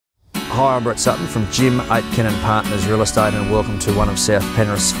Hi, I'm Brett Sutton from Jim Aitken and Partners Real Estate, and welcome to one of South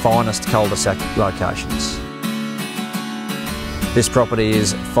Penrith's finest cul-de-sac locations. This property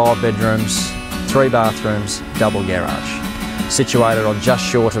is 5 bedrooms, 3 bathrooms, double garage. Situated on just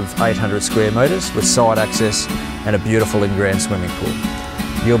short of 800 square metres with side access and a beautiful in-ground swimming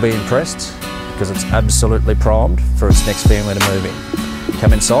pool. You'll be impressed because it's absolutely primed for its next family to move in.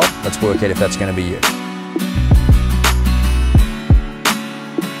 Come inside, let's work out if that's going to be you.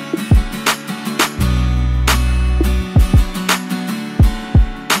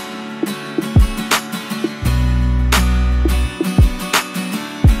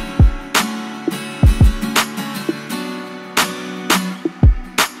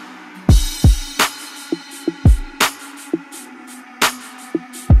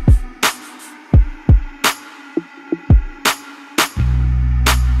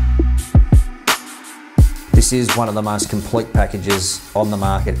 This is one of the most complete packages on the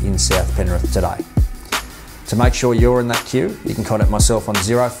market in South Penrith today. To make sure you're in that queue, you can contact myself on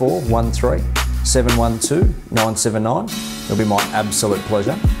 0413 712 979. It'll be my absolute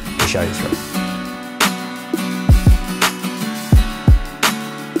pleasure to show you through.